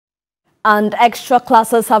And extra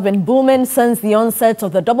classes have been booming since the onset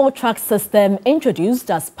of the double-track system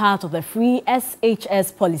introduced as part of the free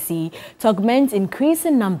SHS policy to augment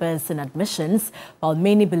increasing numbers in admissions. While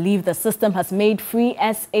many believe the system has made free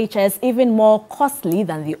SHS even more costly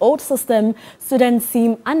than the old system, students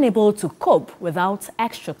seem unable to cope without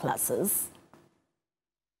extra classes.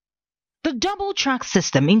 The double-track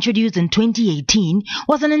system introduced in 2018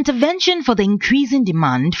 was an intervention for the increasing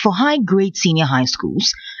demand for high-grade senior high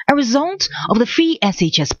schools, a result of the free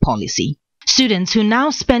SHS policy. Students who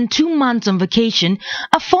now spend 2 months on vacation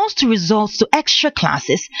are forced to resort to extra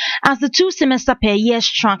classes as the 2-semester per year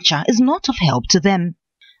structure is not of help to them.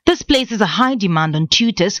 This places a high demand on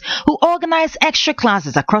tutors who organize extra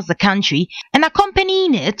classes across the country and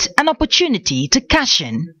accompanying it an opportunity to cash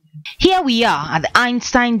in. Here we are at the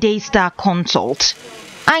Einstein Daystar Consult.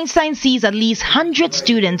 Einstein sees at least 100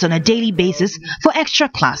 students on a daily basis for extra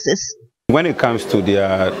classes. When it comes to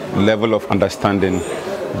their level of understanding,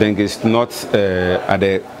 then it's not at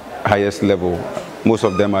the highest level. Most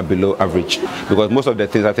of them are below average because most of the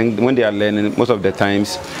things, I think, when they are learning, most of the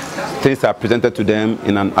times, things are presented to them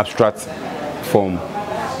in an abstract form.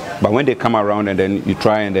 But when they come around and then you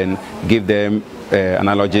try and then give them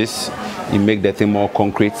analogies, you make the thing more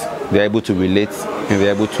concrete, they're able to relate and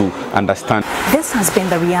they're able to understand. This has been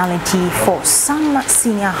the reality for some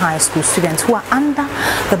senior high school students who are under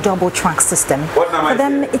the double-track system. For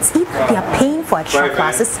them, it's either they are paying for extra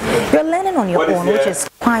classes, you're learning on your own, which is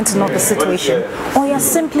quite not the situation, or you're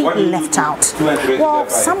simply left out. Well,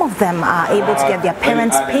 some of them are able to get their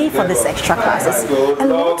parents pay for these extra classes. A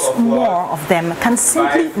lot more of them can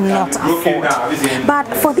simply not afford. But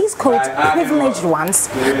for these quote privileged ones,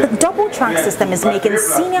 the double-track system is making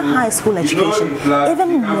senior high school education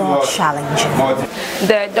even more challenging.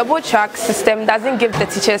 The double-track system doesn't give the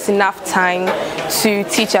teachers enough time to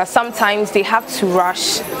teach us. Sometimes they have to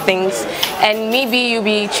rush things, and maybe you'll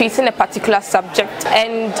be treating a particular subject,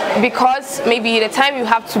 and because maybe the time you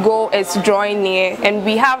have to go is drawing near, and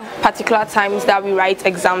we have particular times that we write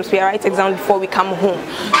exams. We write exams before we come home,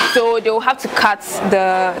 so they will have to cut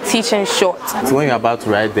the teaching short. So when you're about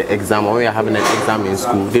to write the exam, or when you're having an exam in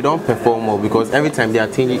school, they don't perform well because every time they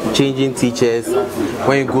are changing teachers.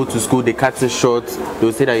 When you go to school, they cut it short.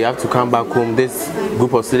 They'll say that you have to come back home. This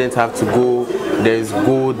group of students have to go. There is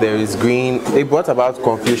gold, there is green. It brought about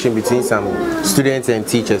confusion between some students and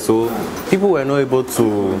teachers. So people were not able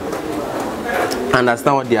to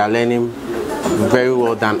understand what they are learning very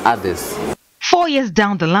well than others. 4 years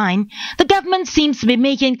down the line, the government seems to be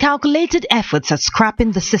making calculated efforts at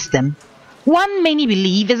scrapping the system. One many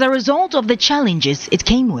believe is a result of the challenges it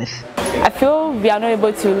came with. I feel we are not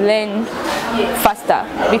able to learn faster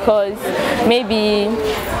because maybe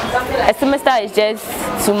a semester is just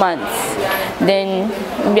 2 months.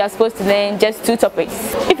 Then we are supposed to learn just 2 topics.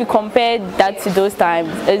 If you compare that to those times,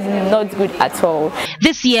 it's not good at all.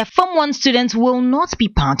 This year, Form 1 students will not be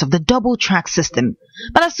part of the double-track system.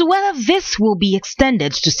 But as to whether this will be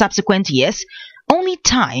extended to subsequent years, only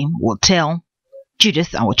time will tell.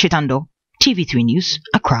 Judith Awachitando, TV3 News,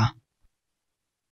 Accra.